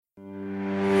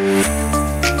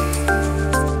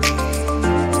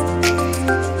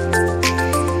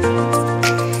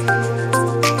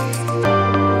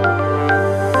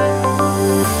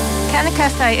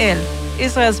IL,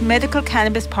 Israel's medical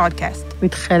cannabis podcast.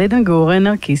 With Khalid Nagur and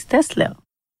Narkis Tesler.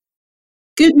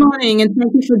 Good morning, and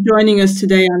thank you for joining us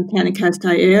today on Cannacast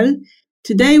IL.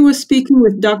 Today we're speaking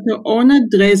with Dr. Orna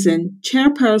Drezen,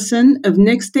 chairperson of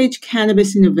Next Stage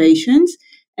Cannabis Innovations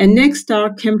and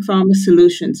Nexstar ChemPharma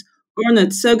Solutions. Orna,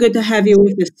 it's so good to have you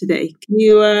with us today. Can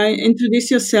you introduce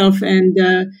yourself and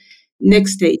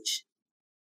Next Stage?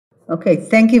 Okay,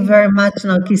 thank you very much,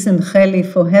 Narkis and Khali,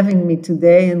 for having me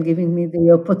today and giving me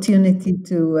the opportunity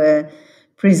to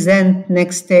present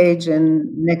Next Stage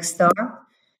and Nexstar.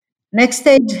 Next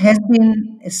Stage has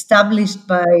been established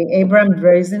by Abraham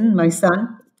Drezen, my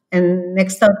son, and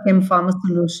Nexstar ChemPharma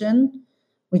Solution,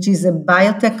 which is a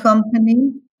biotech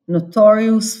company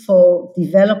notorious for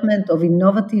development of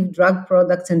innovative drug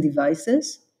products and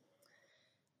devices.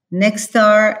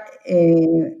 Nexstar,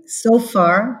 so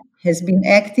far, has been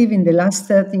active in the last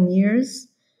 13 years,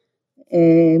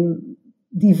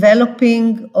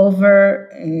 developing over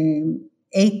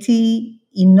 80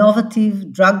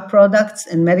 innovative drug products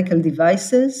and medical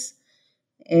devices,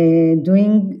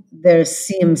 doing their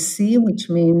CMC,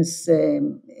 which means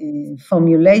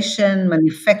formulation,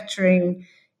 manufacturing,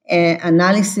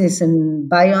 analysis, and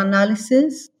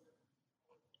bioanalysis.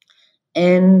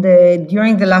 And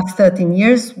during the last 13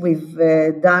 years, we've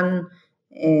done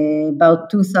about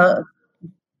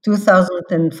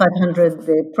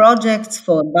 2,500 projects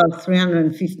for about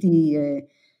 350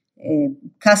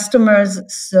 customers,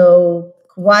 so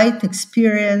quite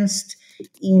experienced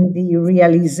in the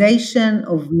realization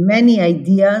of many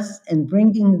ideas and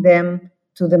bringing them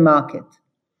to the market.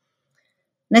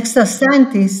 Nexstar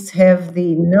scientists have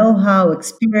the know-how,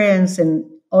 experience, and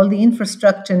all the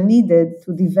infrastructure needed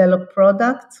to develop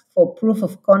products for proof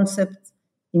of concept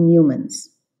in humans.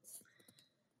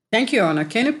 Thank you, Orna.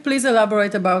 Can you please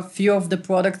elaborate about a few of the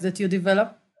products that you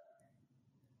develop?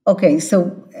 Okay,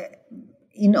 so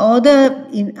in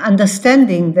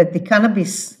understanding that the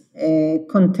cannabis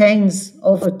contains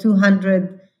over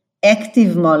 200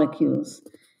 active molecules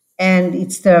and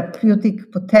its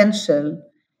therapeutic potential,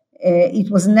 it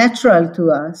was natural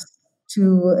to us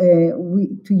to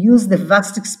use the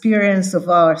vast experience of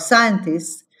our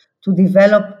scientists to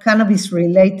develop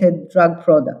cannabis-related drug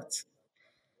products.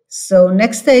 So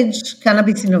Next Stage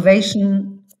Cannabis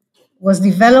Innovation was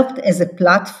developed as a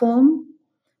platform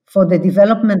for the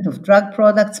development of drug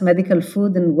products, medical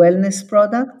food, and wellness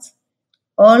products,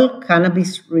 all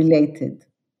cannabis-related.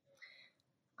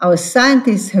 Our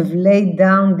scientists have laid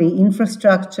down the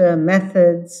infrastructure,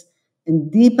 methods, and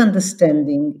deep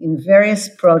understanding in various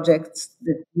projects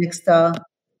that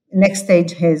Next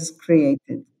Stage has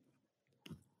created.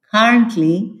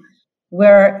 Currently,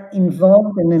 we're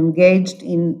involved and engaged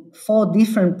in 4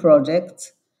 different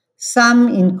projects, some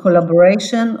in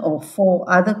collaboration or for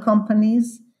other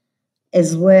companies,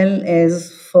 as well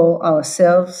as for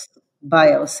ourselves,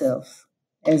 by ourselves,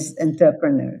 as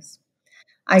entrepreneurs.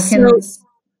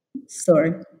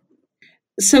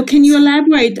 So can you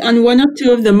elaborate on one or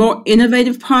two of the more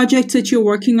innovative projects that you're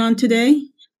working on today?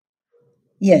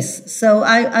 Yes, so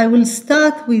I will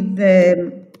start with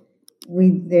the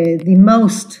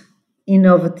most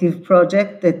innovative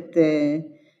project that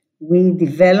we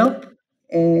develop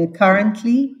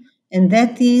currently, and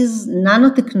that is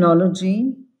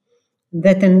nanotechnology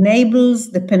that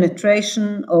enables the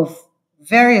penetration of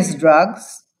various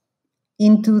drugs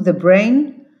into the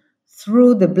brain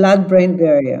through the blood-brain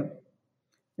barrier.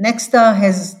 Nexstar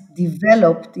has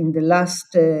developed in the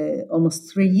last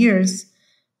almost 3 years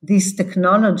this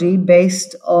technology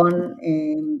based on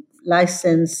a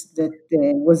license that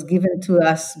was given to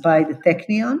us by the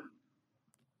Technion.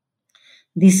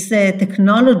 This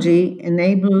technology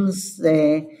enables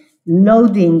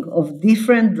loading of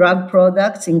different drug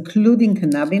products, including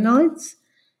cannabinoids,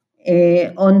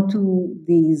 onto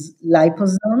these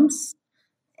liposomes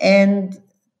and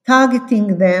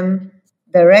targeting them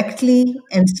directly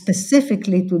and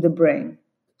specifically to the brain.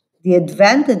 The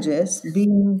advantages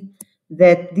being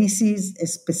that this is a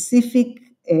specific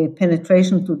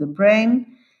penetration to the brain.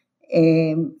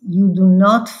 You do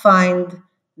not find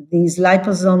these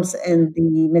liposomes and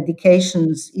the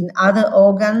medications in other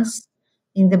organs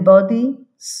in the body,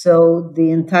 so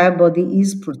the entire body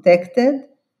is protected.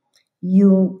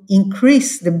 You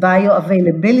increase the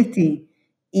bioavailability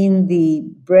in the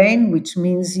brain, which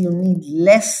means you need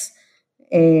less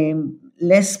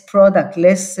product,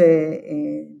 less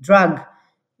drug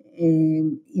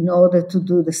in order to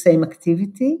do the same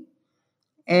activity.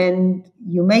 And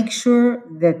you make sure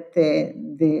that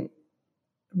the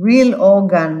real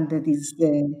organ that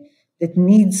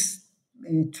needs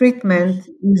treatment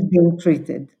is being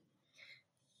treated.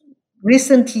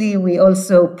 Recently, we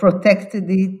also protected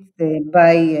it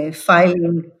by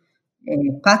filing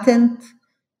a patent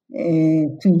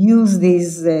to use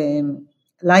these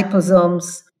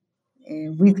liposomes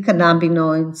with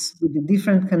cannabinoids, with the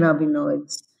different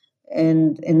cannabinoids,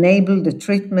 and enable the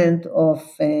treatment of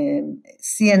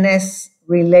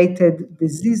CNS-related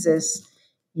diseases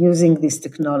using this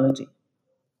technology.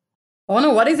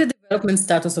 Orna, what is the development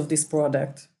status of this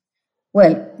product?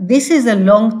 Well, this is a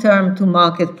long-term to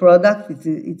market product.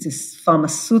 It's a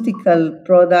pharmaceutical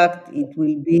product. It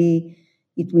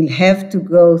will have to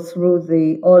go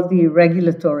through all the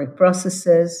regulatory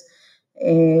processes.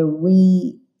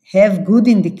 We have good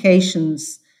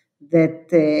indications that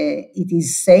it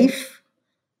is safe.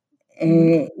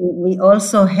 We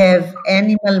also have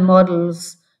animal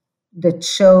models that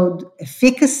showed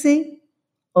efficacy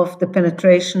of the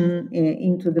penetration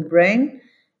into the brain.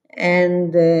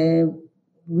 And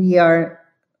we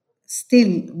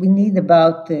need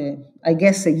about, I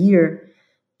guess, a year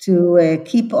to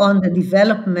keep on the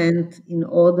development in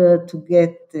order to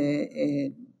get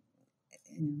the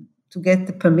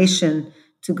permission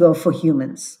to go for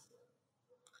humans.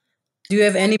 Do you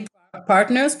have any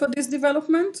partners for this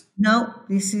development? No,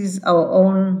 this is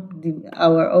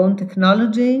our own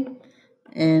technology,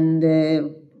 and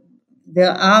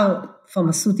there are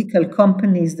pharmaceutical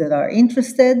companies that are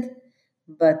interested,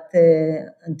 but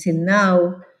until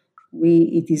now,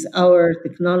 it is our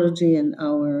technology and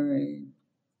our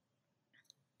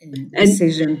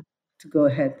decision to go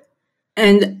ahead.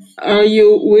 And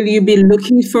will you be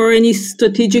looking for any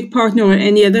strategic partner or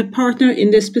any other partner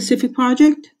in this specific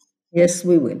project? Yes,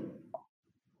 we will.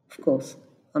 Of course.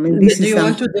 I mean, do you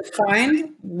want to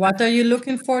define what are you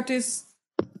looking for this?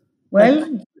 Well,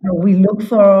 we look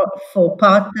for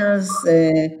partners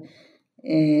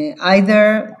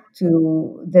either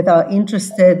that are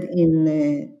interested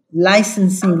in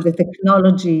licensing the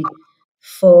technology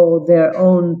for their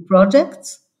own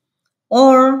projects,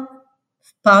 or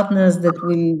partners that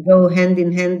will go hand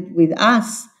in hand with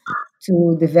us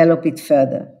to develop it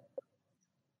further.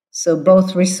 So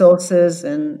both resources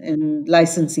and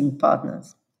licensing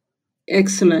partners.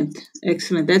 Excellent.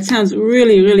 That sounds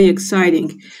really, really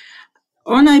exciting.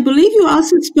 Orna, I believe you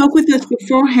also spoke with us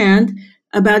beforehand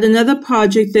about another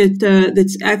project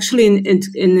that's actually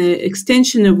in the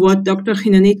extension of what Dr.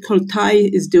 Chinanit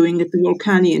Koltai is doing at the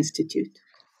Volcani Institute.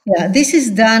 Yeah, this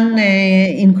is done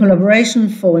in collaboration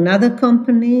for another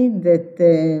company that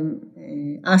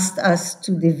asked us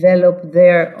to develop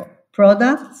their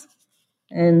products,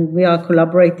 and we are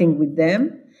collaborating with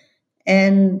them.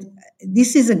 And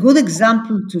this is a good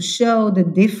example to show the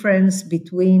difference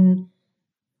between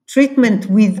treatment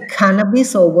with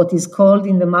cannabis, or what is called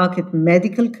in the market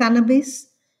medical cannabis,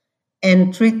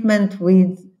 and treatment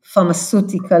with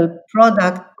pharmaceutical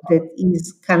product that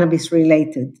is cannabis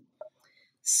related.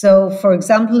 So, for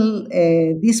example,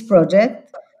 this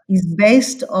project is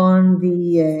based on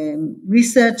the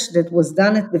research that was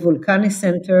done at the Volcani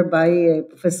Center by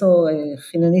Professor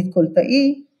Chinanit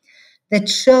Koltai, that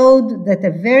showed that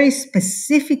a very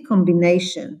specific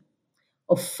combination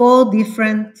of 4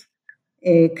 different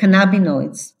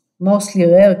cannabinoids, mostly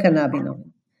rare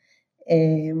cannabinoids,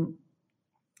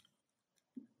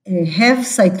 have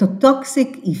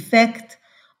cytotoxic effect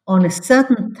on a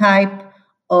certain type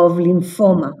of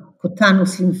lymphoma,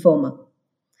 cutaneous lymphoma.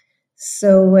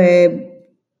 So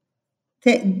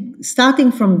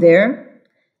starting from there,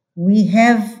 we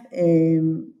have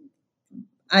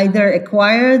either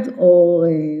acquired or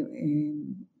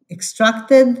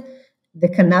extracted the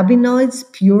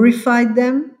cannabinoids, purified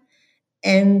them,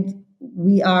 and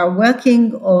we are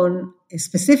working on a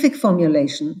specific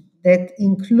formulation that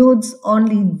includes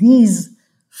only these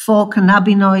 4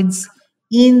 cannabinoids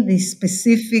in the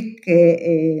specific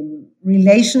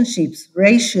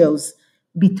ratios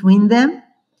between them.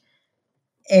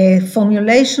 A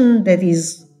formulation that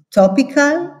is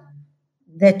topical,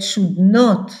 that should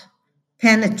not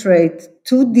penetrate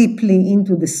too deeply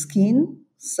into the skin.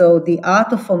 So the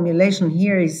art of formulation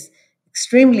here is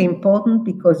extremely important,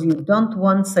 because you don't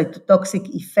want cytotoxic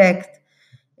effect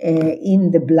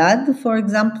in the blood, for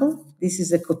example. This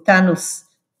is a cutaneous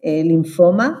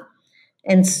lymphoma.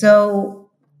 And so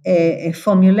a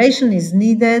formulation is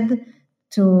needed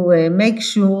to make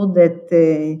sure that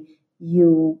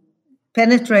you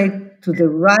penetrate to the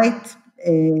right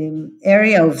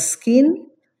area of skin,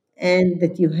 and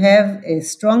that you have a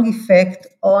strong effect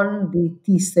on the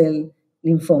T-cell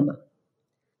lymphoma.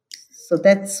 So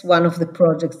that's one of the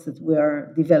projects that we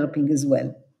are developing as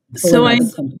well. So I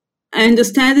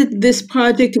understand that this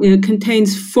project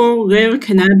contains 4 rare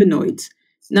cannabinoids.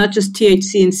 not just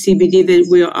THC and CBD that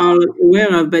we are all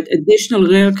aware of, but additional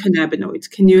rare cannabinoids.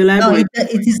 Can you elaborate? No,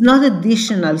 it is not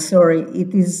additional, sorry.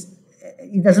 It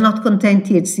does not contain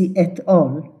THC at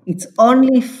all. It's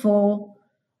only for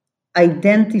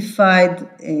identified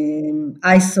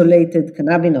isolated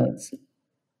cannabinoids.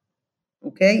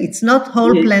 Okay, it's not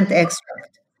whole plant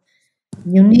extract.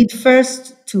 You need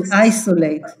first to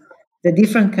isolate the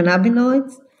different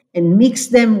cannabinoids and mix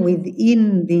them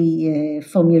within the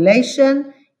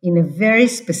formulation in a very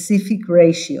specific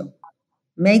ratio,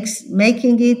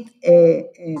 making it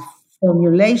a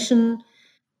formulation,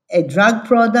 a drug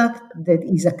product that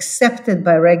is accepted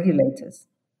by regulators.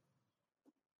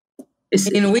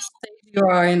 In which stage you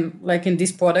are in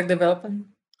this product development?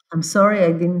 I'm sorry,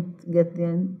 I didn't get the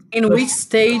end. In which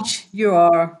stage you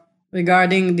are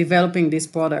regarding developing this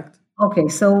product? Okay,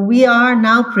 so we are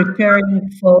now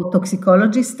preparing for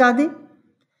toxicology study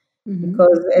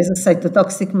because as a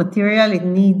cytotoxic material, it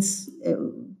needs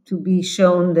to be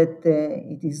shown that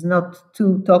it is not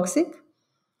too toxic,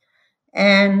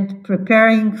 and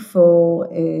preparing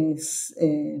for a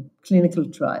clinical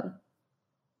trial.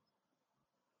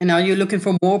 And are you looking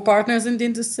for more partners in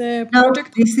this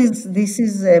project? No, this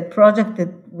is a project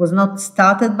that was not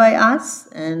started by us,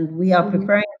 and we are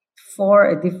preparing for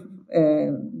a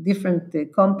different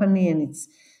company, and its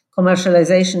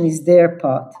commercialization is their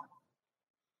part.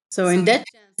 So in that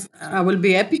sense, I will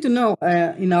be happy to know,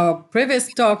 in our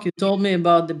previous talk, you told me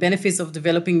about the benefits of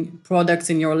developing products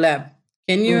in your lab.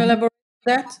 Can you elaborate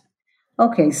on that?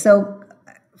 Okay, so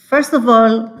first of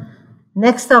all,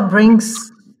 Nexstar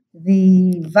brings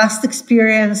the vast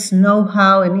experience,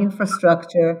 know-how, and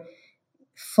infrastructure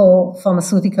for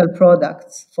pharmaceutical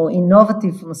products, for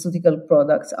innovative pharmaceutical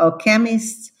products. Our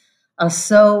chemists are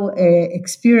so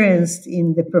experienced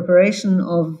in the preparation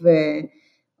of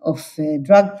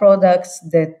drug products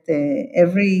that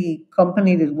every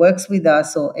company that works with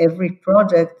us or every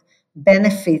project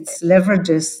benefits,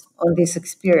 leverages on this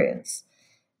experience.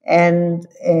 And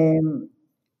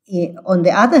on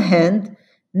the other hand,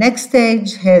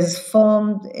 NextStage has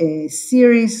formed a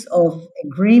series of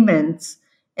agreements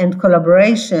and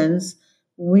collaborations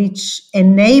which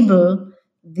enable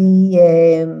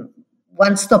the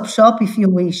one-stop shop, if you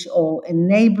wish, or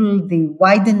enable the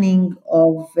widening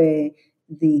of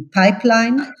the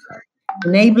pipeline,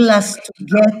 enable us to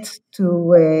get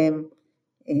to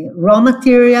raw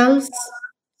materials.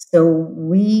 So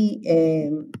we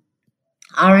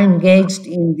are engaged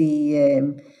in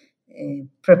the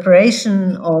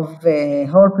preparation of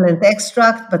whole plant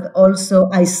extract, but also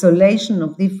isolation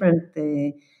of different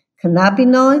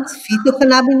cannabinoids,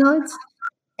 phytocannabinoids.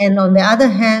 And on the other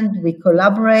hand, we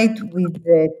collaborate with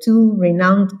two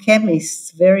renowned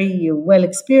chemists, very well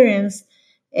experienced,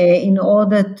 in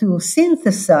order to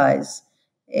synthesize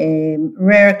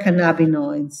rare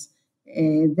cannabinoids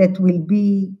that will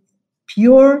be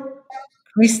pure,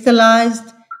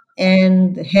 crystallized,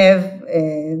 and have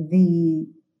the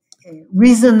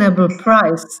reasonable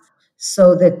price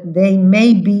so that they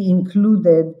may be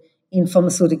included in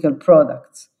pharmaceutical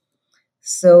products.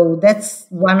 So that's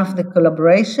one of the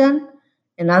collaboration.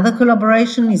 Another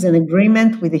collaboration is an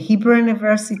agreement with the Hebrew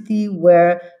University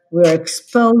where we're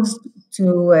exposed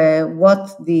to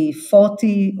what the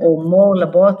 40 or more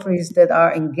laboratories that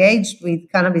are engaged with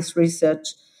cannabis research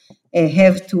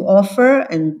have to offer,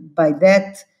 and by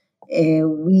that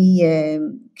we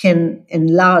can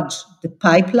enlarge the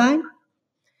pipeline.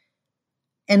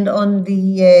 And on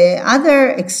the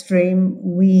other extreme,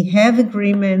 we have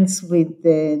agreements with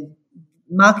the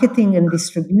marketing and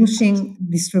distribution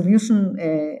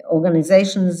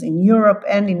organizations in Europe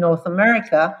and in North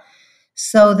America,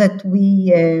 so that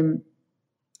we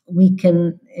can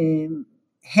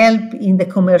help in the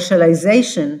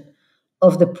commercialization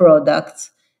of the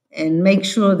products and make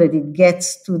sure that it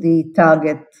gets to the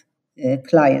target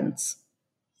clients.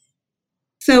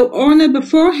 So, Orna,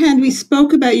 beforehand, we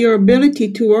spoke about your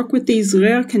ability to work with these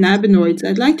rare cannabinoids.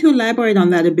 I'd like to elaborate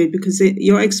on that a bit because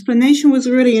your explanation was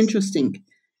really interesting.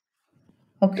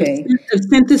 Okay. Of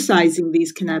synthesizing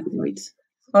these cannabinoids.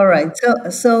 All right.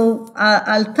 So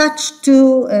I'll touch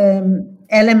two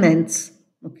elements.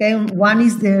 Okay. One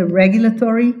is the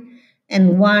regulatory,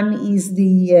 and one is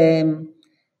the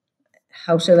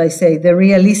how shall I say, the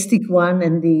realistic one,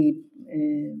 and the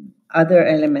other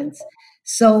elements.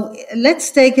 So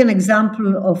let's take an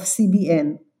example of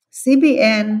CBN.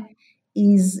 CBN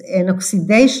is an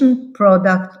oxidation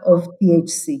product of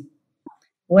THC.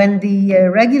 When the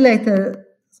regulator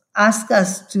asked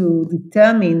us to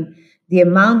determine the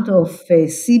amount of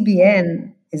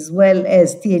CBN as well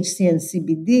as THC and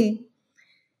CBD,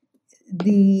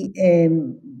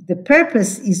 the the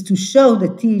purpose is to show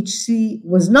that THC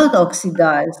was not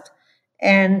oxidized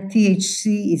and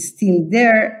THC is still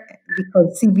there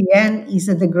because CBN is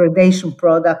a degradation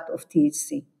product of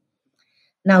THC.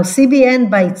 Now, CBN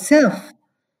by itself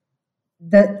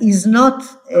that is not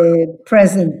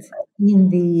present in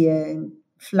the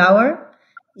flower.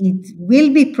 It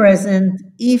will be present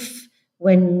if,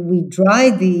 when we dry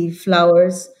the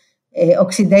flowers,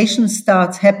 oxidation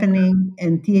starts happening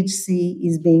and THC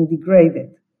is being degraded.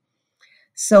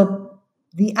 So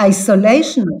the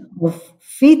isolation of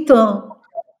phyto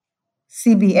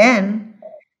CBN,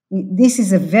 this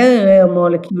is a very rare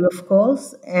molecule, of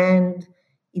course, and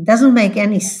it doesn't make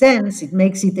any sense. It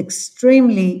makes it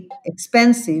extremely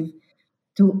expensive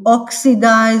to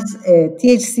oxidize a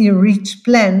THC-rich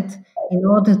plant in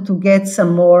order to get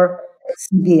some more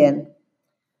CBN.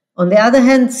 On the other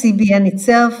hand, CBN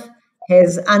itself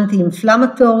has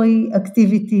anti-inflammatory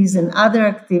activities and other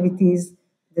activities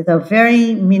that are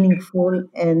very meaningful,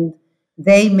 and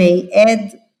they may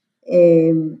add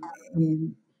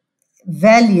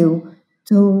value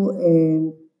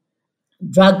to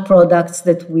drug products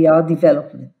that we are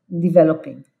developing.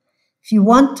 If you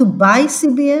want to buy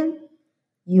CBN,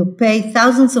 you pay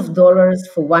thousands of dollars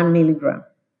for 1 milligram,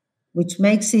 which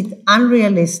makes it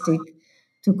unrealistic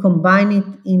to combine it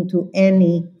into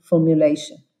any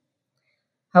formulation.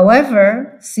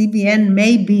 However, CBN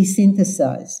may be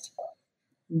synthesized.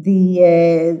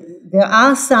 There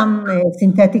are some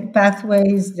synthetic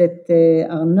pathways that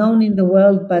are known in the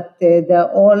world, but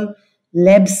they're all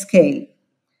lab scale.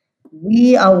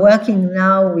 We are working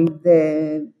now with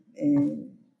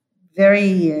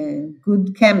very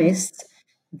good chemists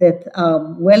that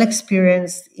are well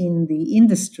experienced in the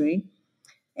industry,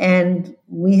 and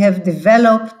we have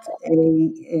developed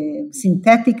a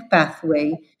synthetic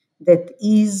pathway that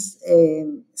is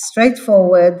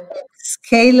straightforward,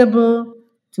 scalable,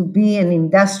 to be an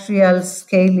industrial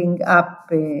scaling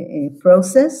up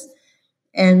process,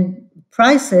 and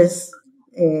prices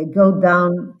go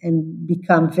down and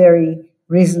become very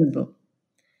reasonable.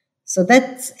 So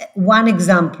that's one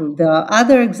example. There are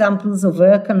other examples of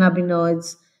rare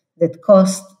cannabinoids that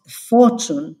cost a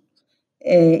fortune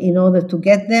in order to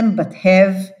get them, but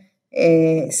have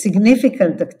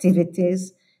significant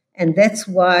activities. And that's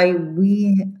why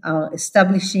we are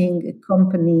establishing a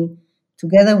company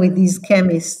together with these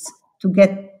chemists to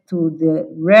get to the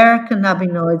rare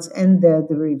cannabinoids and their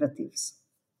derivatives.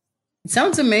 It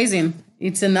sounds amazing.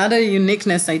 It's another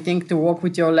uniqueness, I think, to work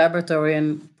with your laboratory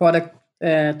and product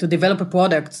to develop a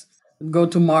product, go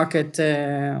to market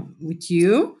with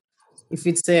you. If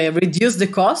it's reduce the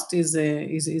cost, is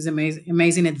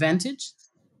amazing advantage,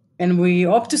 and we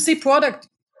hope to see product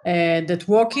that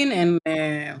working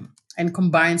and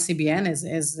combine CBN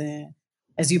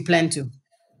as you plan to.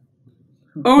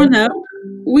 Orna,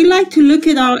 we like to look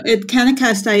at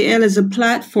CannaCast.il as a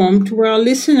platform to where our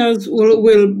listeners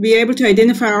will be able to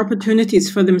identify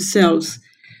opportunities for themselves.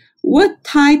 What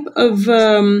type of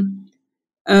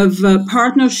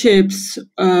partnerships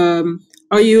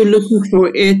are you looking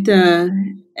for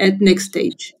at Next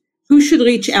Stage? Who should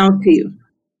reach out to you?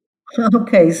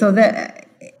 Okay, so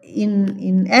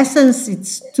in essence,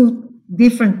 it's two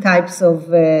different types of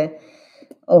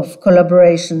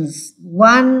collaborations.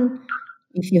 One,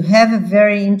 if you have a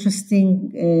very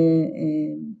interesting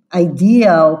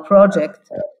idea or project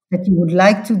that you would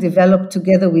like to develop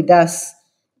together with us,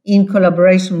 in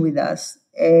collaboration with us,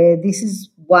 this is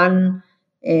one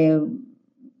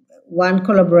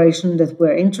collaboration that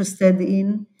we're interested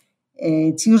in.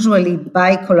 It's usually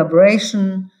by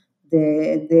collaboration.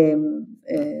 The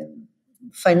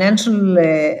financial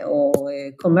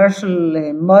or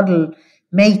commercial model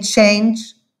may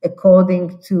change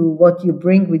according to what you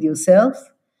bring with yourself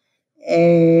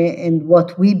and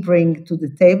what we bring to the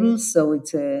table. So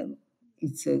it's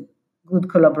a good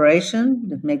collaboration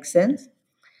that makes sense.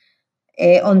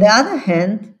 On the other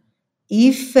hand,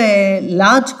 if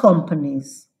large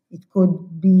companies, it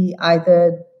could be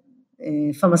either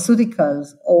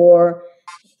pharmaceuticals or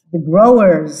the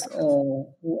growers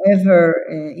or whoever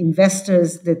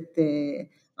investors that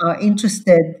are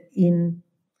interested in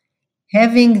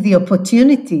having the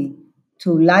opportunity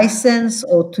to license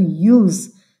or to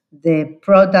use the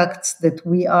products that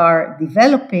we are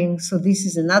developing. So this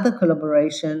is another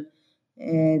collaboration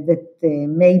that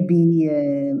may be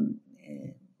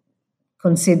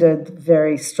considered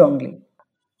very strongly.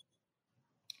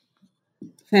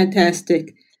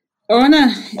 Fantastic.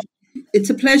 Orna, it's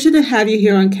a pleasure to have you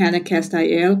here on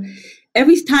CannaCast.il.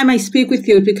 Every time I speak with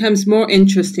you, it becomes more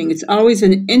interesting. It's always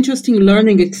an interesting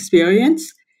learning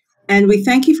experience. And we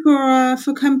thank you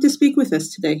for coming to speak with us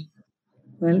today.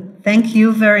 Well, thank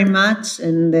you very much,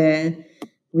 and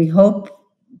we hope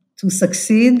to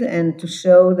succeed and to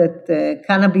show that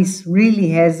cannabis really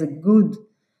has a good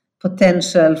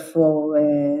potential for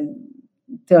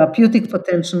therapeutic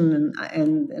potential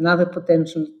and another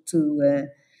potential to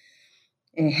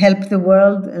help the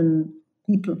world and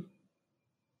people.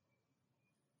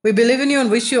 We believe in you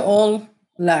and wish you all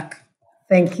luck.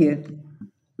 Thank you.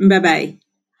 Bye-bye.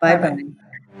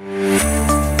 Bye-bye.